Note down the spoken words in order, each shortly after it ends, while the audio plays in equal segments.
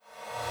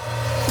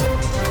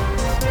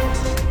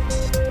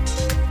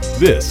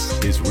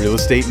This is Real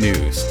Estate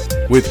News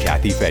with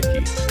Kathy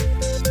Fettke.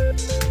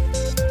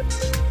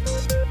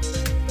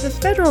 The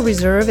Federal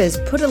Reserve has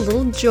put a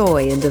little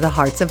joy into the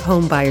hearts of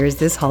homebuyers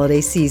this holiday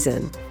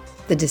season.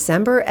 The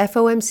December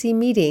FOMC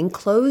meeting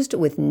closed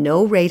with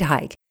no rate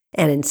hike,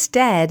 and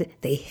instead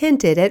they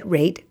hinted at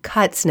rate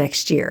cuts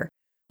next year,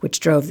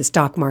 which drove the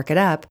stock market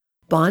up,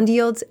 bond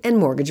yields, and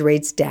mortgage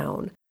rates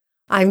down.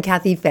 I'm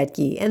Kathy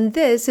Fettke, and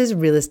this is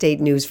Real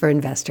Estate News for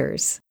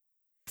Investors.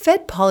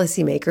 Fed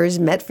policymakers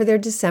met for their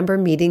December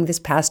meeting this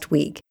past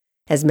week.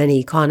 As many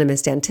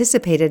economists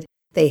anticipated,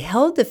 they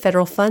held the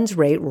federal funds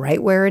rate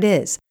right where it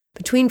is,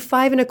 between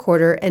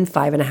 5.25% and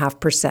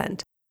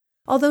 5.5%.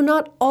 Although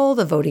not all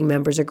the voting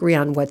members agree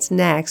on what's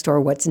next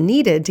or what's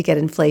needed to get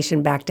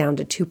inflation back down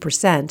to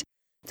 2%,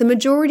 the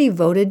majority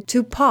voted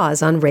to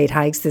pause on rate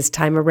hikes this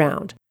time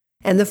around.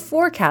 And the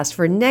forecast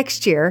for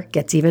next year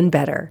gets even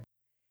better.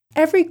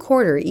 Every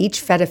quarter,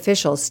 each Fed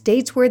official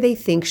states where they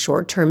think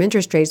short-term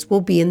interest rates will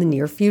be in the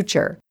near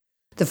future.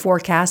 The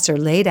forecasts are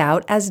laid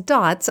out as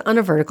dots on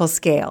a vertical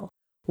scale,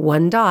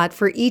 one dot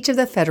for each of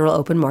the Federal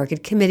Open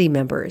Market Committee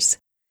members.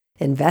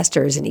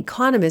 Investors and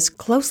economists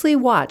closely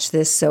watch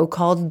this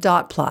so-called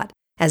dot plot,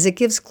 as it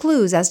gives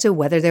clues as to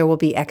whether there will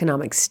be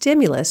economic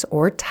stimulus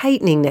or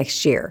tightening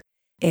next year,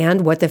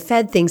 and what the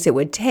Fed thinks it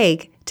would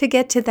take to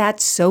get to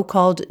that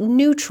so-called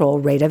neutral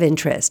rate of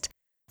interest.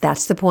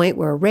 That's the point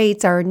where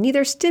rates are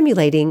neither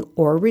stimulating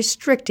or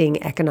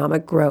restricting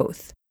economic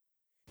growth.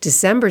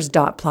 December's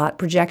dot plot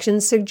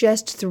projections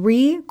suggest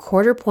 3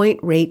 quarter-point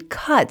rate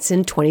cuts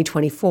in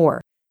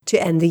 2024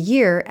 to end the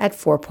year at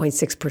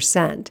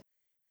 4.6%.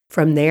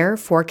 From there,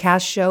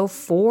 forecasts show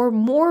 4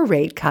 more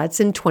rate cuts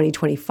in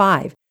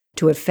 2025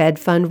 to a Fed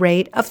fund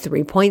rate of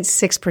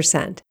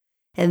 3.6%,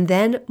 and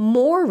then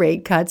more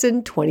rate cuts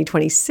in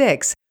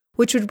 2026,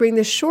 which would bring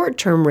the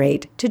short-term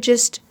rate to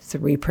just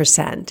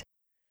 3%.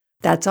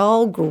 That's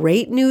all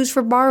great news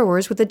for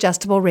borrowers with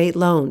adjustable rate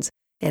loans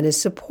and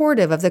is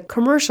supportive of the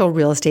commercial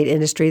real estate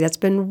industry that's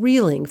been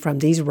reeling from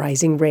these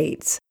rising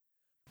rates.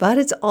 But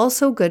it's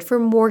also good for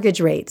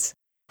mortgage rates.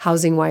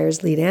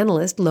 HousingWire's lead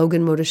analyst,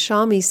 Logan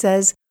Mohtashami,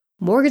 says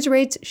mortgage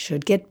rates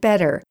should get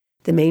better.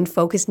 The main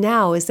focus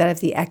now is that if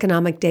the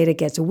economic data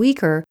gets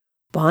weaker,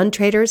 bond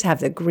traders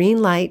have the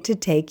green light to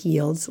take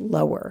yields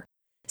lower.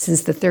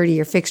 Since the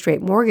 30-year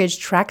fixed-rate mortgage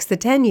tracks the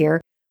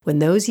 10-year, when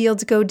those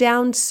yields go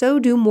down, so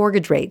do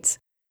mortgage rates.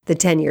 The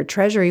 10-year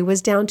Treasury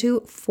was down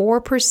to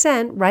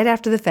 4% right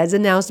after the Fed's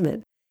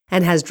announcement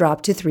and has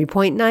dropped to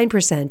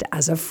 3.9%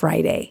 as of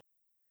Friday.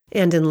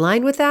 And in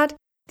line with that,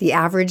 the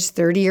average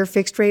 30-year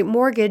fixed-rate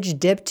mortgage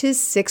dipped to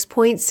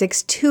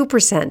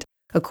 6.62%,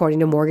 according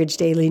to Mortgage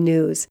Daily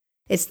News.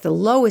 It's the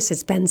lowest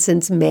it's been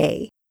since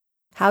May.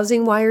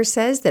 HousingWire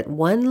says that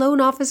one loan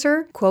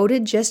officer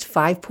quoted just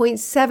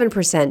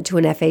 5.7% to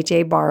an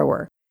FHA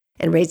borrower,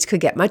 and rates could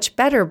get much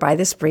better by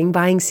the spring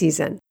buying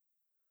season.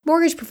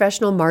 Mortgage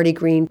professional Marty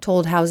Green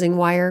told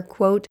HousingWire,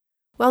 quote,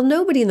 "While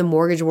nobody in the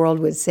mortgage world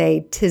would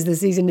say 'tis the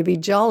season to be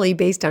jolly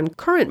based on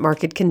current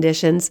market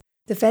conditions,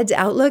 the Fed's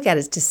outlook at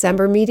its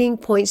December meeting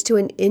points to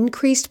an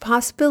increased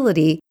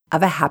possibility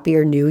of a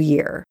happier new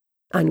year,"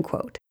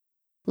 unquote.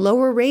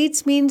 Lower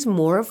rates means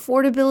more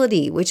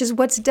affordability, which is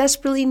what's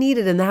desperately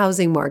needed in the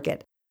housing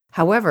market.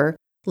 However,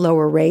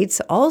 lower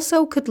rates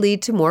also could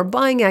lead to more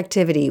buying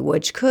activity,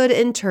 which could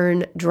in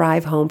turn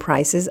drive home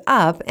prices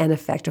up and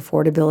affect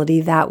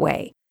affordability that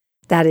way.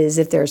 That is,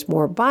 if there's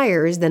more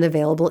buyers than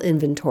available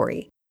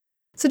inventory.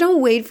 So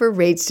don't wait for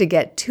rates to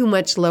get too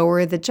much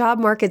lower. The job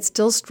market's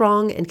still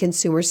strong and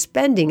consumer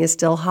spending is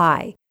still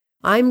high.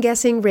 I'm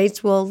guessing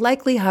rates will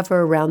likely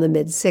hover around the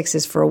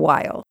mid-6s for a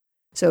while.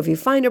 So if you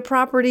find a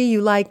property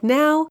you like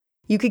now,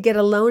 you could get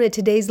a loan at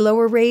today's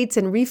lower rates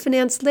and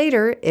refinance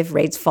later if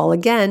rates fall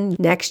again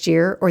next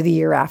year or the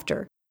year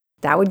after.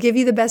 That would give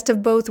you the best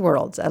of both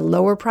worlds, a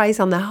lower price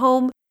on the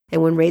home,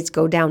 and when rates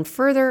go down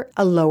further,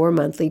 a lower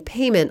monthly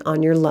payment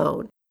on your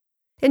loan.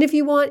 And if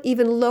you want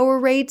even lower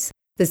rates,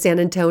 the San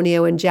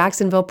Antonio and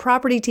Jacksonville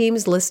property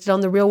teams listed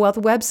on the Real Wealth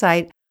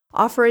website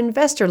offer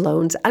investor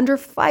loans under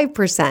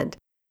 5%.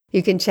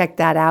 You can check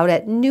that out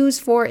at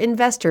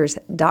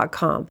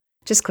newsforinvestors.com.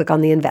 Just click on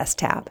the Invest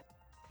tab.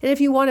 And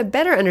if you want to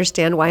better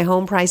understand why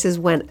home prices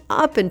went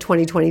up in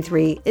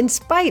 2023 in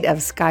spite of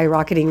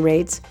skyrocketing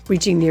rates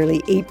reaching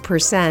nearly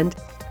 8%,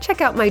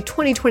 check out my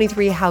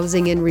 2023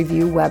 Housing in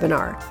Review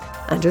webinar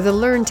under the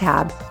Learn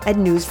tab at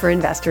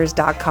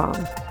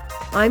newsforinvestors.com.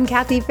 I'm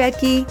Kathy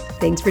Fettke.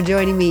 Thanks for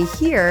joining me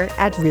here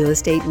at Real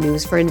Estate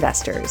News for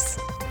Investors.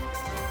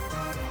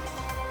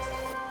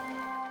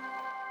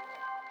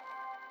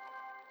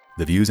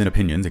 The views and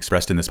opinions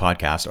expressed in this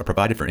podcast are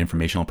provided for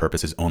informational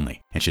purposes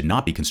only and should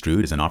not be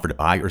construed as an offer to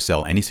buy or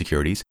sell any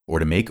securities or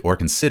to make or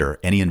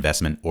consider any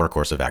investment or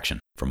course of action.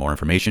 For more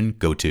information,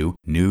 go to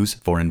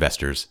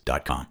newsforinvestors.com.